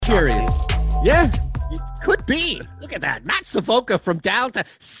Curious. Yeah, could be. Look at that. Matt Savoca from downtown.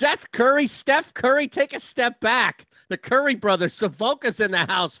 Seth Curry, Steph Curry, take a step back. The Curry brothers, Savoca's in the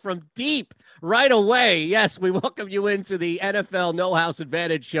house from deep right away. Yes, we welcome you into the NFL No House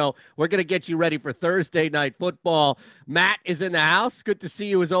Advantage show. We're going to get you ready for Thursday night football. Matt is in the house. Good to see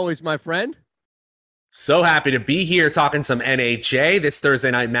you as always, my friend. So happy to be here talking some NHA. This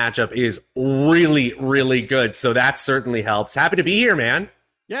Thursday night matchup is really, really good, so that certainly helps. Happy to be here, man.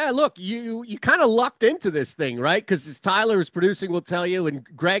 Yeah, look, you kind of lucked into this thing, right? Because as Tyler is producing, will tell you, and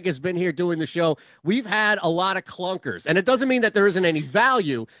Greg has been here doing the show, we've had a lot of clunkers. And it doesn't mean that there isn't any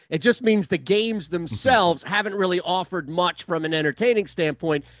value. It just means the games themselves haven't really offered much from an entertaining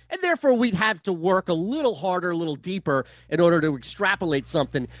standpoint. And therefore, we'd have to work a little harder, a little deeper in order to extrapolate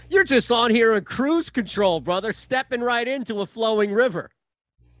something. You're just on here in cruise control, brother, stepping right into a flowing river.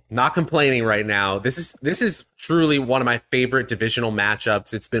 Not complaining right now. This is truly one of my favorite divisional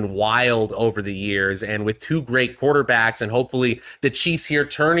matchups. It's been wild over the years, and with two great quarterbacks and hopefully the Chiefs here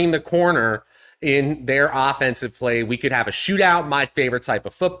turning the corner in their offensive play, we could have a shootout, my favorite type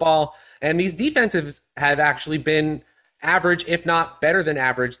of football. And these defensives have actually been average, if not better than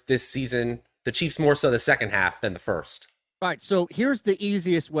average this season. The Chiefs more so the second half than the first. All right, so here's the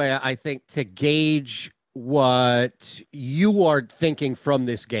easiest way, I think, to gauge what you are thinking from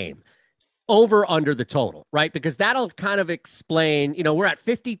this game. Over under the total, right? Because that'll kind of explain, we're at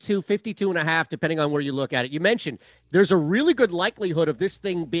 52 and a half, depending on where you look at it. You mentioned there's a really good likelihood of this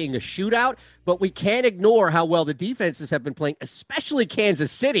thing being a shootout, but we can't ignore how well the defenses have been playing, especially Kansas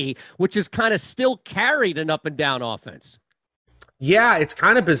City, which is kind of still carried an up and down offense. Yeah, it's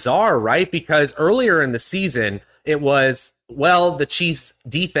kind of bizarre, right? Because earlier in the season, it was, well, the Chiefs'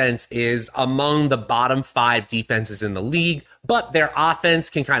 defense is among the bottom 5 defenses in the league, but their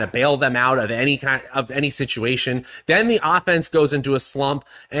offense can kind of bail them out of any situation. Then the offense goes into a slump,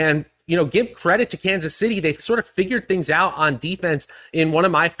 and give credit to Kansas City. They've sort of figured things out on defense in one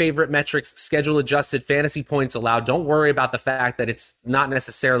of my favorite metrics, schedule adjusted fantasy points allowed. Don't worry about the fact that it's not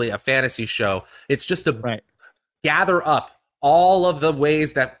necessarily a fantasy show. It's just to gather up all of the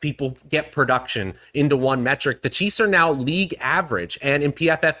ways that people get production into one metric. The Chiefs are now league average, and in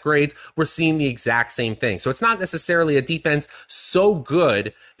PFF grades, we're seeing the exact same thing. So it's not necessarily a defense so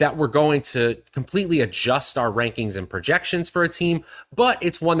good that we're going to completely adjust our rankings and projections for a team, but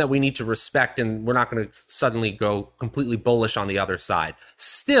it's one that we need to respect, and we're not going to suddenly go completely bullish on the other side.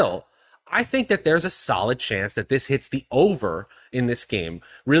 Still, I think that there's a solid chance that this hits the over in this game.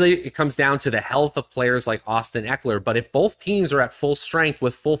 Really, it comes down to the health of players like Austin Eckler. But if both teams are at full strength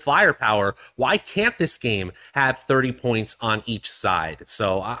with full firepower, why can't this game have 30 points on each side?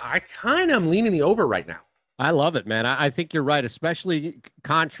 So I kind of am leaning the over right now. I love it, man. I think you're right, especially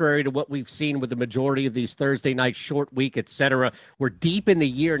contrary to what we've seen with the majority of these Thursday night short week, et cetera. We're deep in the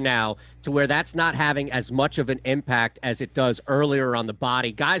year now to where that's not having as much of an impact as it does earlier on the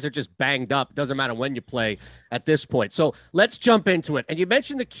body. Guys are just banged up. It doesn't matter when you play at this point. So let's jump into it. And you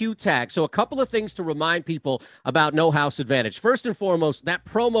mentioned the Q tag. So a couple of things to remind people about No House Advantage. First and foremost, that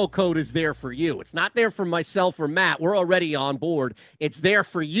promo code is there for you. It's not there for myself or Matt. We're already on board. It's there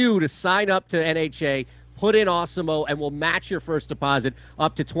for you to sign up to NHA, put in Awesemo, and we'll match your first deposit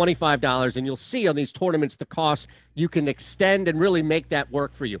up to $25. And you'll see on these tournaments the cost you can extend and really make that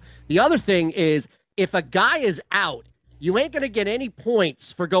work for you. The other thing is, if a guy is out, you ain't going to get any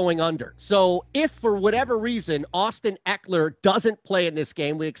points for going under. So if for whatever reason Austin Eckler doesn't play in this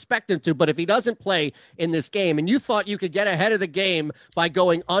game, we expect him to, but if he doesn't play in this game and you thought you could get ahead of the game by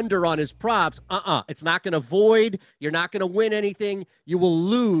going under on his props, it's not going to void. You're not going to win anything. You will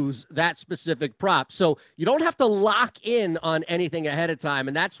lose that specific prop. So you don't have to lock in on anything ahead of time.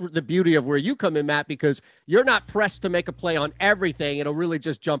 And that's the beauty of where you come in, Matt, because you're not pressed to make a play on everything. It'll really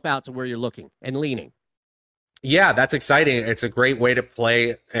just jump out to where you're looking and leaning. Yeah, that's exciting. It's a great way to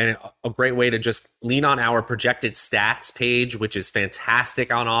play and a great way to just lean on our projected stats page, which is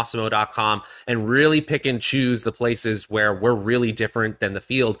fantastic on awesemo.com, and really pick and choose the places where we're really different than the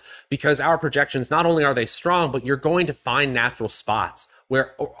field, because our projections, not only are they strong, but you're going to find natural spots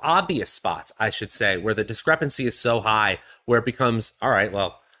or obvious spots, I should say, where the discrepancy is so high where it becomes, all right,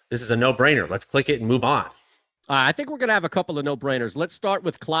 well, this is a no-brainer. Let's click it and move on. I think we're going to have a couple of no-brainers. Let's start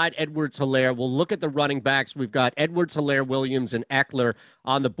with Clyde Edwards-Helaire. We'll look at the running backs. We've got Edwards-Helaire, Williams, and Eckler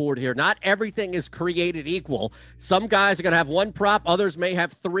on the board here. Not everything is created equal. Some guys are going to have one prop. Others may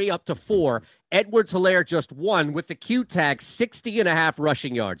have 3 up to 4. Edwards-Helaire just 1 with the Q tag, 60.5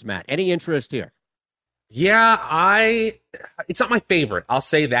 rushing yards, Matt. Any interest here? Yeah, it's not my favorite. I'll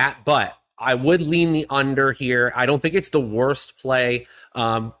say that, but I would lean the under here. I don't think it's the worst play.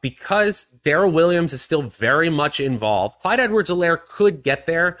 Because Darrell Williams is still very much involved. Clyde Edwards-Helaire could get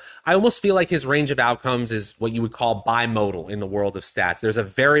there. I almost feel like his range of outcomes is what you would call bimodal in the world of stats. There's a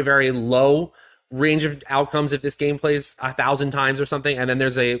very, very low range of outcomes if this game plays 1,000 times or something, and then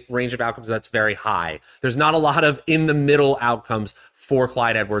there's a range of outcomes that's very high. There's not a lot of in the middle outcomes for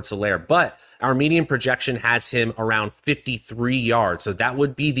Clyde Edwards-Helaire, but our median projection has him around 53 yards, so that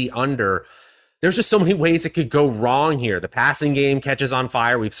would be the under. There's just so many ways it could go wrong here. The passing game catches on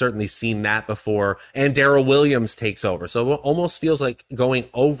fire. We've certainly seen that before. And Darrell Williams takes over. So it almost feels like going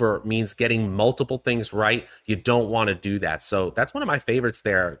over means getting multiple things right. You don't want to do that. So that's one of my favorites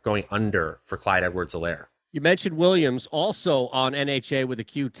there, going under for Clyde Edwards-Helaire. You mentioned Williams also on NHA with a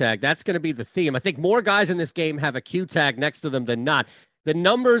Q tag. That's going to be the theme. I think more guys in this game have a Q tag next to them than not. The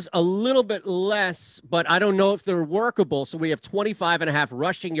numbers a little bit less, but I don't know if they're workable. So we have 25.5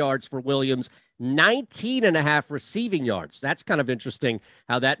 rushing yards for Williams, 19.5 receiving yards. That's kind of interesting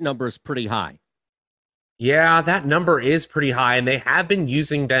how that number is pretty high. Yeah, that number is pretty high, and they have been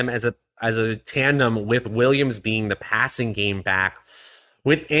using them as a tandem with Williams being the passing game back.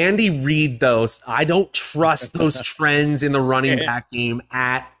 With Andy Reid, though, I don't trust those trends in the running back game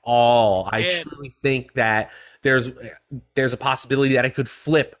at all. I truly think that there's a possibility that it could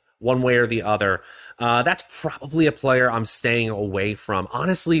flip one way or the other. That's probably a player I'm staying away from.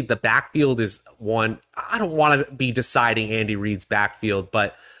 Honestly, the backfield is one. I don't want to be deciding Andy Reid's backfield,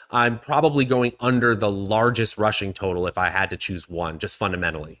 but I'm probably going under the largest rushing total if I had to choose one, just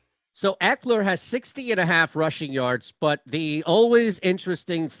fundamentally. So Eckler has 60.5 rushing yards, but the always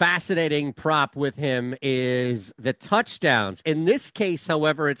interesting, fascinating prop with him is the touchdowns. In this case,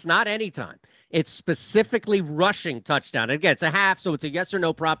 however, it's not anytime. It's specifically rushing touchdown. And again, it's a half, so it's a yes or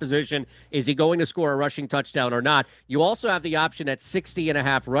no proposition. Is he going to score a rushing touchdown or not? You also have the option at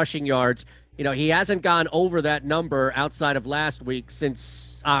 60.5 rushing yards. You know, he hasn't gone over that number outside of last week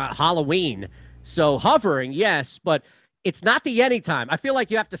since Halloween. So hovering, yes, but it's not the anytime. I feel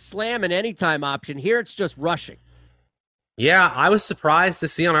like you have to slam an anytime option. Here it's just rushing. Yeah, I was surprised to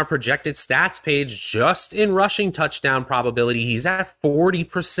see on our projected stats page, just in rushing touchdown probability, he's at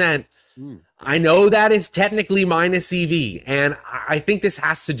 40%. I know that is technically minus EV, and I think this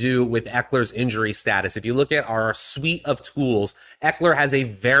has to do with Eckler's injury status. If you look at our suite of tools, Eckler has a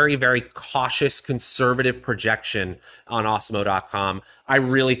very, very cautious, conservative projection on Osmo.com. I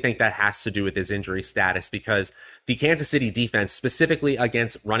really think that has to do with his injury status because the Kansas City defense, specifically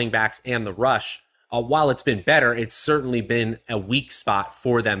against running backs and the rush, while it's been better, it's certainly been a weak spot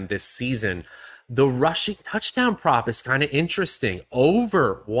for them this season. The rushing touchdown prop is kind of interesting.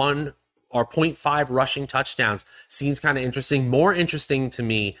 Over 1 or 0.5 rushing touchdowns seems kind of interesting, more interesting to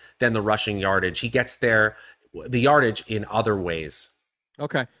me than the rushing yardage. He gets there, the yardage in other ways.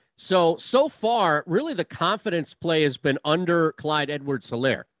 Okay. So far, really the confidence play has been under Clyde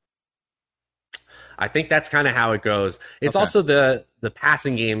Edwards-Helaire. I think that's kind of how it goes. It's also the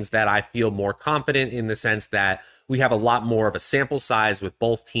passing games that I feel more confident in the sense that we have a lot more of a sample size with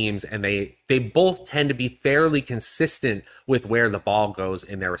both teams, and they both tend to be fairly consistent with where the ball goes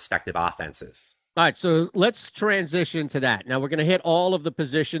in their respective offenses. All right, so let's transition to that. Now we're going to hit all of the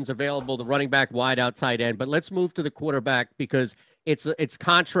positions available, the running back, wide out, tight end, but let's move to the quarterback because it's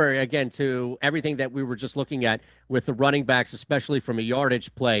contrary, again, to everything that we were just looking at with the running backs, especially from a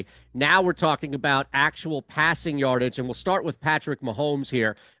yardage play. Now we're talking about actual passing yardage, and we'll start with Patrick Mahomes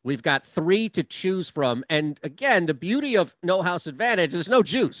here. We've got 3 to choose from, and again, the beauty of no house advantage is no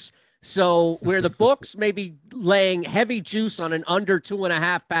juice. So where the books may be laying heavy juice on an under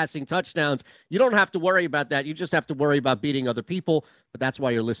 2.5 passing touchdowns, you don't have to worry about that. You just have to worry about beating other people. But that's why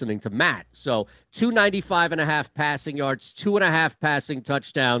you're listening to Matt. So 295.5 passing yards, 2.5 passing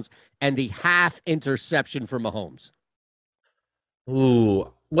touchdowns, and the half interception for Mahomes.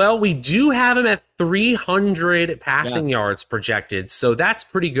 Ooh, well, we do have him at 300 passing yards projected, so that's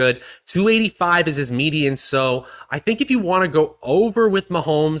pretty good. 285 is his median, so I think if you want to go over with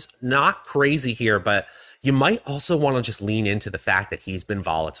Mahomes, not crazy here, but you might also want to just lean into the fact that he's been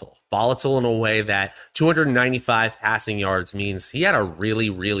volatile in a way that 295 passing yards means he had a really,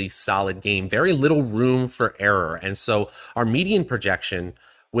 really solid game, very little room for error, and so our median projection,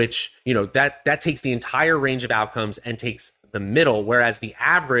 which, you know, that takes the entire range of outcomes and takes the middle, whereas the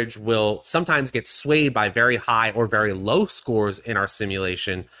average will sometimes get swayed by very high or very low scores in our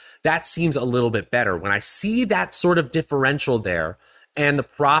simulation. That seems a little bit better. When I see that sort of differential there and the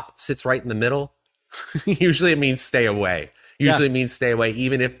prop sits right in the middle, usually it means stay away. Usually it means stay away,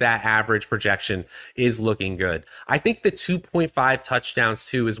 even if that average projection is looking good. I think the 2.5 touchdowns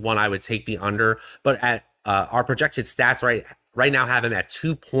too is one I would take the under, but at our projected stats right now have him at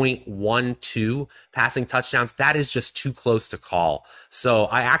 2.12 passing touchdowns. That is just too close to call. So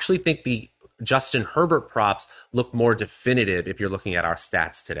I actually think the Justin Herbert props look more definitive if you're looking at our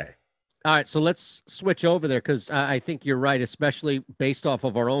stats today. All right, so let's switch over there because I think you're right, especially based off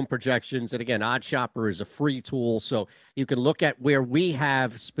of our own projections. And again, Odd Shopper is a free tool, so you can look at where we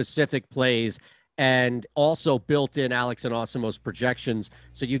have specific plays and also built in Alex and Osimo's projections.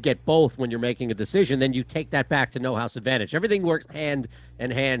 So you get both when you're making a decision. Then you take that back to No House Advantage. Everything works hand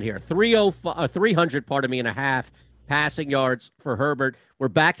in hand here. 300, pardon me, and a half passing yards for Herbert. We're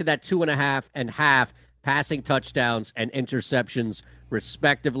back to that 2.5 passing touchdowns and interceptions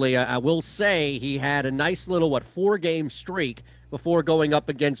respectively. I will say he had a nice little, 4-game streak before going up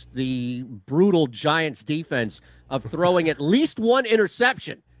against the brutal Giants defense of throwing at least one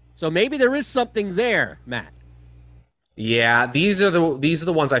interception. So maybe there is something there, Matt. Yeah, these are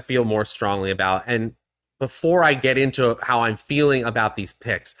the ones I feel more strongly about. And before I get into how I'm feeling about these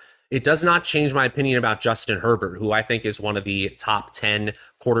picks, it does not change my opinion about Justin Herbert, who I think is one of the top 10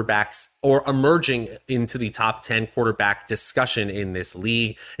 quarterbacks or emerging into the top 10 quarterback discussion in this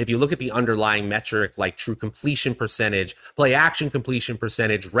league. If you look at the underlying metric like true completion percentage, play action completion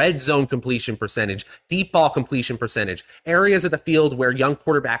percentage, red zone completion percentage, deep ball completion percentage, areas of the field where young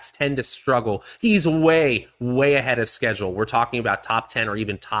quarterbacks tend to struggle, he's way, way ahead of schedule. We're talking about top 10 or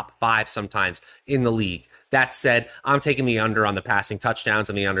even top 5 sometimes in the league. That said, I'm taking the under on the passing touchdowns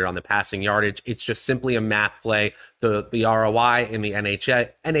and the under on the passing yardage. It's just simply a math play. The ROI in the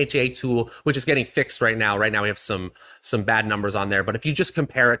NHA tool, which is getting fixed right now. Right now we have some bad numbers on there. But if you just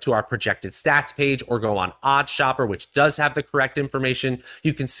compare it to our projected stats page or go on Odd Shopper, which does have the correct information,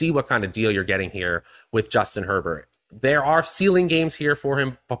 you can see what kind of deal you're getting here with Justin Herbert. There are ceiling games here for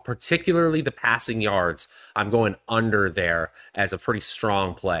him, but particularly the passing yards, I'm going under there as a pretty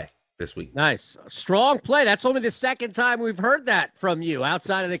strong play this week. Nice. Strong play. That's only the second time we've heard that from you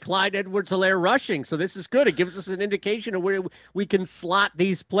outside of the Clyde Edwards-Helaire rushing. So this is good. It gives us an indication of where we can slot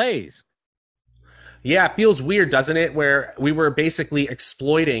these plays. Yeah, it feels weird, doesn't it? Where we were basically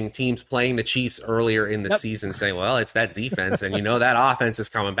exploiting teams playing the Chiefs earlier in the season, saying, well, it's that defense, and that offense is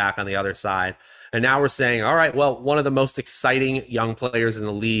coming back on the other side. And now we're saying, all right, well, one of the most exciting young players in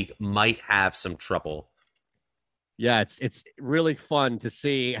the league might have some trouble. Yeah, it's really fun to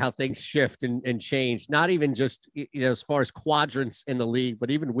see how things shift and change. Not even just as far as quadrants in the league, but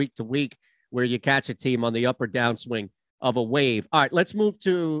even week to week, where you catch a team on the up or downswing of a wave. All right, let's move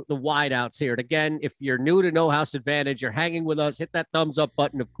to the wideouts here. And again, if you're new to No House Advantage, you're hanging with us, hit that thumbs up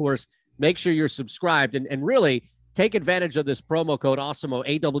button. Of course, make sure you're subscribed and really take advantage of this promo code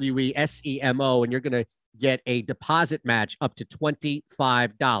AWESEMO, AWESEMO, and you're going to get a deposit match up to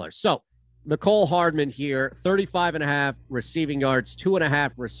 $25. So Nicole Hardman here, 35.5 receiving yards,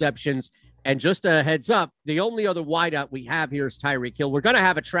 2.5 receptions. And just a heads up, the only other wideout we have here is Tyreek Hill. We're going to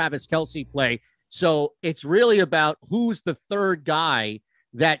have a Travis Kelce play. So it's really about who's the third guy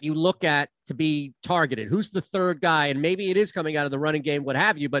that you look at to be targeted. Who's the third guy? And maybe it is coming out of the running game, what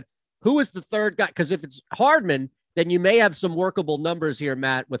have you. But who is the third guy? Because if it's Hardman, then you may have some workable numbers here,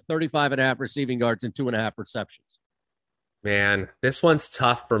 Matt, with 35.5 receiving yards and 2.5 receptions. Man, this one's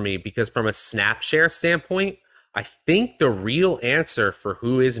tough for me because from a snap share standpoint, I think the real answer for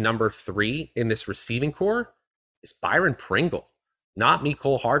who is number 3 in this receiving core is Byron Pringle, not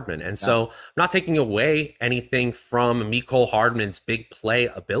Mecole Hardman. And so I'm not taking away anything from Mecole Hardman's big play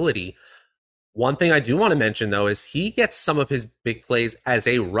ability. One thing I do want to mention, though, is he gets some of his big plays as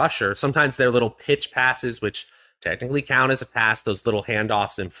a rusher. Sometimes they're little pitch passes, which technically count as a pass, those little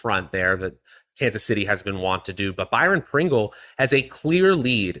handoffs in front there that Kansas City has been wont to do. But Byron Pringle has a clear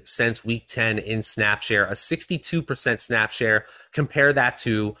lead since week 10 in snap share, a 62% snap share. Compare that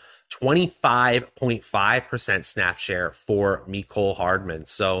to 25.5% snap share for Mecole Hardman.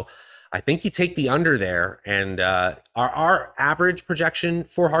 So I think you take the under there. And our average projection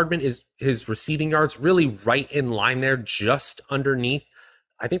for Hardman is his receiving yards really right in line there, just underneath.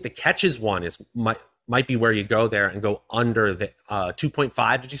 I think the catches one might be where you go there and go under the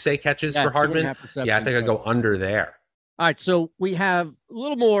 2.5. Did you say catches for Hardman? Yeah, I think I go under there. All right, so we have a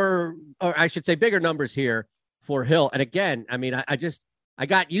little more, or I should say bigger numbers here for Hill. And again, I mean, I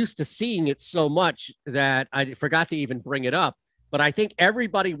got used to seeing it so much that I forgot to even bring it up. But I think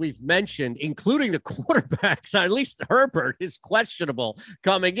everybody we've mentioned, including the quarterbacks, at least Herbert, is questionable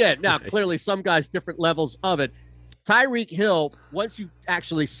coming in. Now, clearly some guys, different levels of it. Tyreek Hill, once you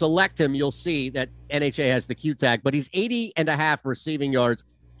actually select him, you'll see that NHA has the Q tag, but he's 80.5 receiving yards,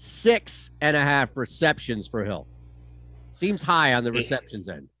 6.5 receptions for Hill. Seems high on the receptions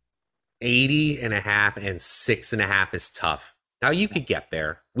end. 80.5 and 6.5 is tough. Now you could get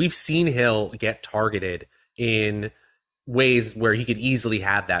there. We've seen Hill get targeted in ways where he could easily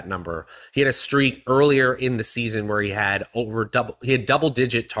have that number. He had a streak earlier in the season where he had double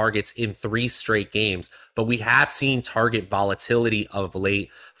digit targets in 3 straight games, but we have seen target volatility of late.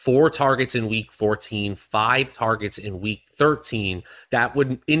 4 targets in week 14, 5 targets in week 13. That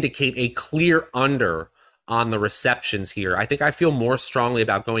would indicate a clear under on the receptions here. I think I feel more strongly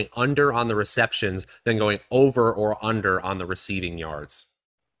about going under on the receptions than going over or under on the receiving yards.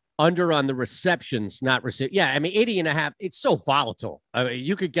 Under on the receptions, not receive. Yeah, I mean, 80.5, it's so volatile. I mean,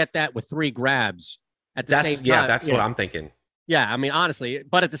 you could get that with 3 grabs at the same time. Yeah, that's what I'm thinking. Yeah, I mean, honestly,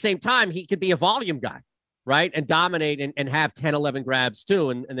 but at the same time, he could be a volume guy, right? And dominate and have 10, 11 grabs too.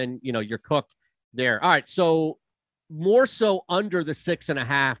 And then, you're cooked there. All right, so more so under the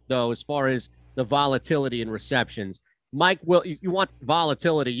 6.5, though, as far as the volatility in receptions. Mike, you want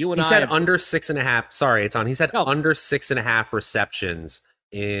volatility. He said under 6.5. Sorry, it's on. He said under 6.5 receptions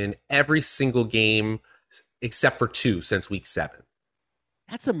in every single game except for 2 since week 7.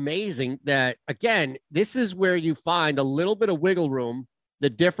 That's amazing that, again, this is where you find a little bit of wiggle room, the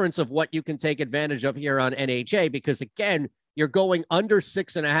difference of what you can take advantage of here on NHA, because, again, you're going under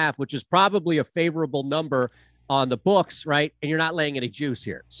 6.5, which is probably a favorable number on the books, right? And you're not laying any juice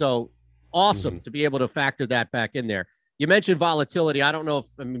here. So awesome to be able to factor that back in there. You mentioned volatility. I don't know if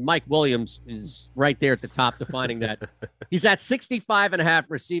Mike Williams is right there at the top defining that. He's at 65.5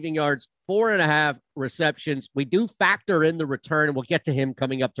 receiving yards, 4.5 receptions. We do factor in the return, and we'll get to him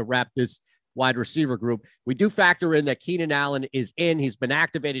coming up to wrap this wide receiver group. We do factor in that Keenan Allen is in. He's been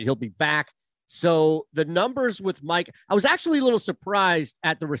activated. He'll be back. So the numbers with Mike, I was actually a little surprised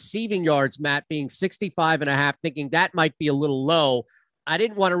at the receiving yards, Matt, being 65.5, thinking that might be a little low. I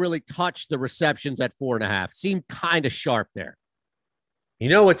didn't want to really touch the receptions at 4.5. Seemed kind of sharp there.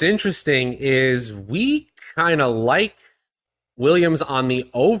 What's interesting is we kind of like Williams on the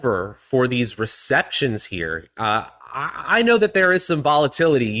over for these receptions here. I know that there is some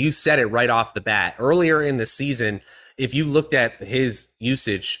volatility. You said it right off the bat. Earlier in the season, if you looked at his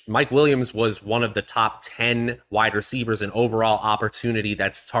usage, Mike Williams was one of the top 10 wide receivers in overall opportunity,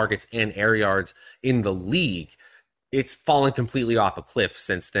 that's targets and air yards in the league. It's fallen completely off a cliff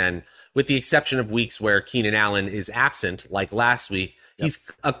since then, with the exception of weeks where Keenan Allen is absent, like last week. Yep.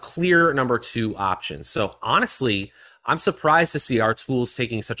 He's a clear number 2 option. So honestly, I'm surprised to see our tools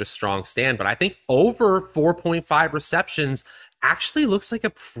taking such a strong stand, but I think over 4.5 receptions actually looks like a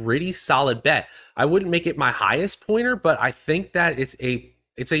pretty solid bet. I wouldn't make it my highest pointer, but I think that it's a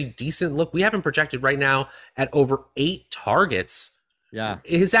decent look. We have him projected right now at over 8 targets. Yeah.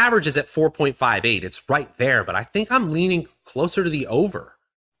 His average is at 4.58. It's right there, but I think I'm leaning closer to the over.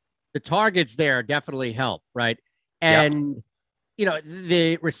 The targets there definitely help, right? And,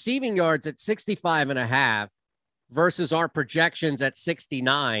 the receiving yards at 65.5 versus our projections at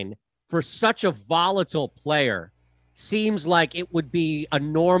 69 for such a volatile player seems like it would be a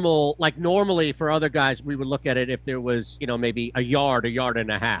normal, like normally for other guys, we would look at it if there was, maybe a yard and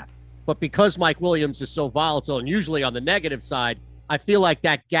a half. But because Mike Williams is so volatile and usually on the negative side, I feel like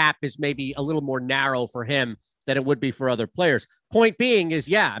that gap is maybe a little more narrow for him than it would be for other players. Point being is,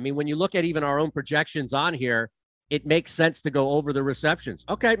 when you look at even our own projections on here, it makes sense to go over the receptions.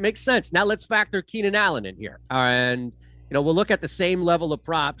 Okay, makes sense. Now let's factor Keenan Allen in here. And, we'll look at the same level of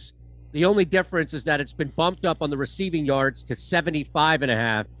props. The only difference is that it's been bumped up on the receiving yards to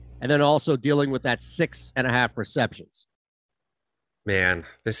 75.5, and then also dealing with that 6.5 receptions. Man,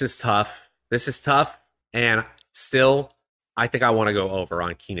 this is tough. And still, I think I want to go over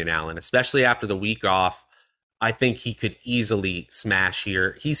on Keenan Allen, especially after the week off. I think he could easily smash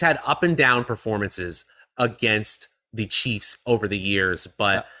here. He's had up and down performances against the Chiefs over the years,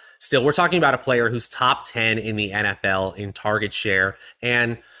 but still, we're talking about a player who's top 10 in the NFL in target share.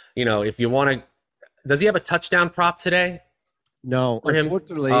 And, if you want to, does he have a touchdown prop today? No, for him?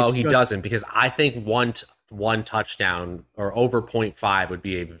 Unfortunately. Oh, he doesn't, because I think one touchdown or over 0.5 would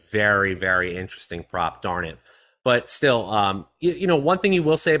be a very, very interesting prop. Darn it. But still, one thing you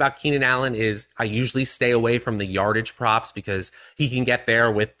will say about Keenan Allen is I usually stay away from the yardage props because he can get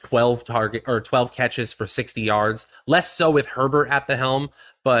there with 12 catches for 60 yards. Less so with Herbert at the helm,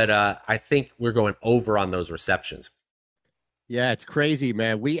 but I think we're going over on those receptions. Yeah, it's crazy,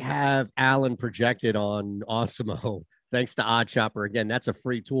 man. We have Allen projected on Awesemo. Thanks to Odd Chopper. Again, that's a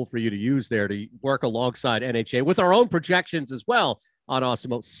free tool for you to use there to work alongside NHA with our own projections as well on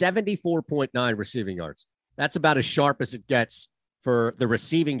Awesemo. 74.9 receiving yards. That's about as sharp as it gets for the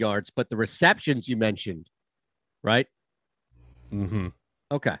receiving yards, but the receptions you mentioned, right? Mm-hmm.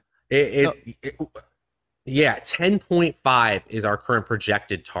 Okay. 10.5 is our current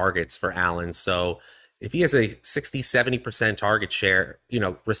projected targets for Allen. So if he has a 60, 70% target share,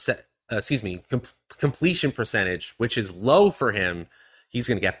 completion percentage, which is low for him, he's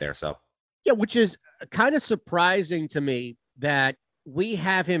going to get there. So yeah, which is kind of surprising to me that we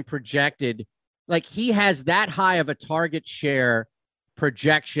have him projected like he has that high of a target share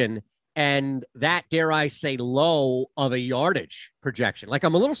projection and that, dare I say, low of a yardage projection. Like,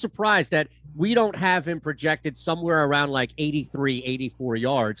 I'm a little surprised that we don't have him projected somewhere around like 83, 84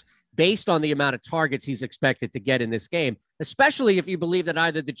 yards based on the amount of targets he's expected to get in this game, especially if you believe that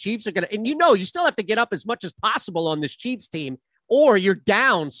either the Chiefs are going to, and you still have to get up as much as possible on this Chiefs team, or you're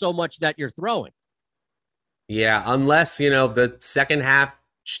down so much that you're throwing. Yeah, unless, the second half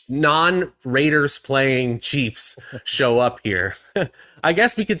non-Raiders playing Chiefs show up here. I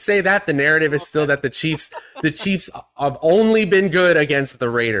guess we could say that the narrative is still that the Chiefs have only been good against the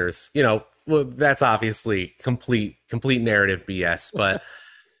Raiders. Well, that's obviously complete narrative BS, but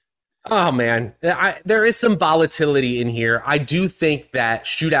oh man, there is some volatility in here. I do think that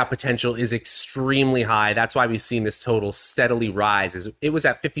shootout potential is extremely high. That's why we've seen this total steadily rise. It was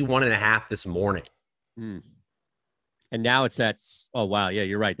at 51.5 this morning. And now it's at, oh, wow. Yeah,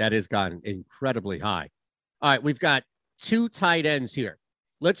 you're right. That has gone incredibly high. All right, we've got two tight ends here.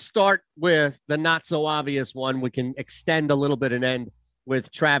 Let's start with the not so obvious one. We can extend a little bit and end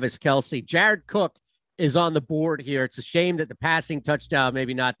with Travis Kelce. Jared Cook is on the board here. It's a shame that the passing touchdown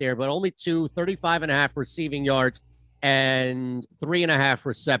maybe not there, but only 35.5 receiving yards and 3.5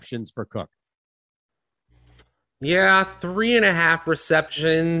 receptions for Cook. Yeah, 3.5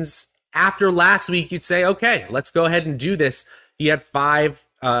 receptions. After last week, you'd say, okay, let's go ahead and do this. He had 5,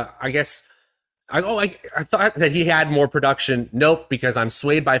 I guess. I thought that he had more production. Nope, because I'm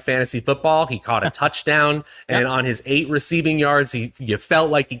swayed by fantasy football. He caught a touchdown, and on his 8 receiving yards, you felt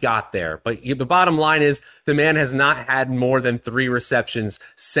like he got there. But the bottom line is the man has not had more than 3 receptions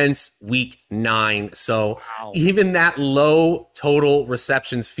since week 9. So even that low total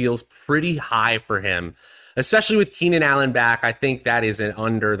receptions feels pretty high for him. Especially with Keenan Allen back, I think that is an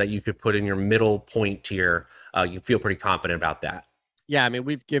under that you could put in your middle point tier. You feel pretty confident about that. Yeah, I mean,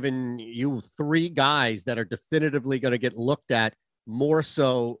 we've given you 3 guys that are definitively going to get looked at more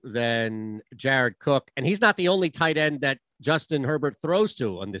so than Jared Cook. And he's not the only tight end that Justin Herbert throws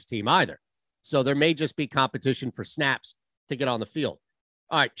to on this team either. So there may just be competition for snaps to get on the field.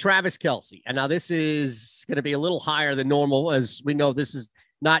 All right, Travis Kelce. And now this is going to be a little higher than normal, as we know this is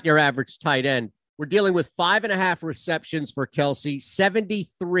not your average tight end. We're dealing with 5.5 receptions for Kelce,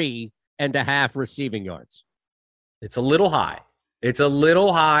 73.5 receiving yards. It's a little high.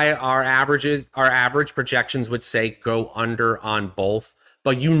 Our average projections would say go under on both,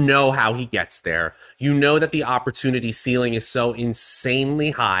 but you know how he gets there. You know that the opportunity ceiling is so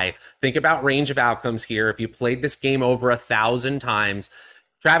insanely high. Think about range of outcomes here. If you played this game over 1,000 times,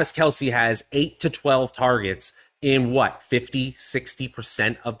 Travis Kelce has 8 to 12 targets in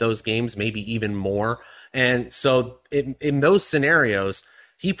 50-60% of those games, maybe even more. And so in those scenarios,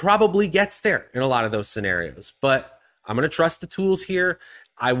 he probably gets there in a lot of those scenarios. But I'm going to trust the tools here.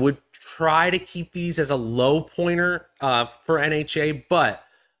 I would try to keep these as a low pointer for NHA, but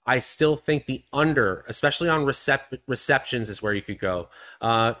I still think the under, especially on receptions, is where you could go.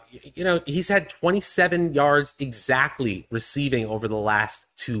 He's had 27 yards exactly receiving over the last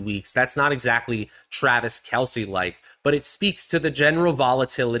 2 weeks. That's not exactly Travis Kelce-like, but it speaks to the general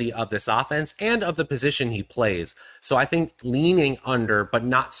volatility of this offense and of the position he plays. So I think leaning under, but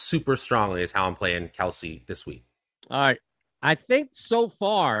not super strongly, is how I'm playing Kelce this week. All right. I think so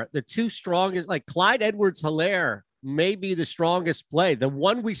far, the 2 strongest, like Clyde Edwards-Helaire, may be the strongest play. The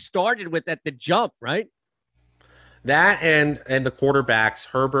one we started with at the jump, right? That and the quarterbacks,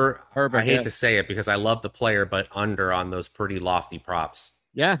 Herbert. I hate yeah. to say it because I love the player, but under on those pretty lofty props.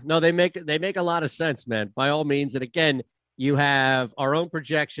 Yeah, no, they make a lot of sense, man. By all means. And again, you have our own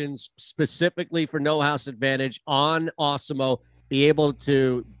projections specifically for No House Advantage on Awesemo. Be able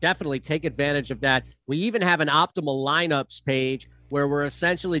to definitely take advantage of that. We even have an optimal lineups page where we're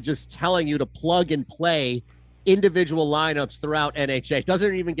essentially just telling you to plug and play individual lineups throughout NHA. It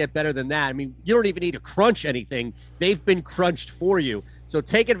doesn't even get better than that. I mean, you don't even need to crunch anything. They've been crunched for you. So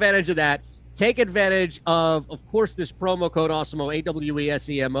take advantage of that. Take advantage of course, this promo code AWESEMO,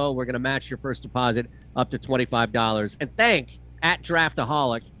 AWESEMO. We're going to match your first deposit up to $25. And thank at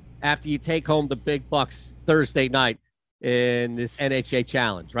Draftaholic after you take home the big bucks Thursday night in this NHA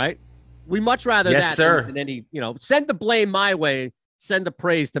challenge, right? We much rather yes, that sir. than any, send the blame my way, send the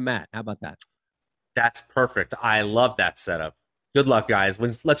praise to Matt. How about that? That's perfect. I love that setup. Good luck, guys.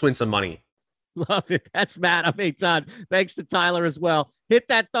 Let's win some money. Love it. That's Matt. I'm Eitan. Thanks to Tyler as well. Hit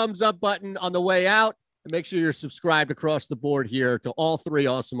that thumbs up button on the way out and make sure you're subscribed across the board here to all 3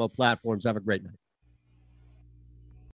 Awesemo platforms. Have a great night.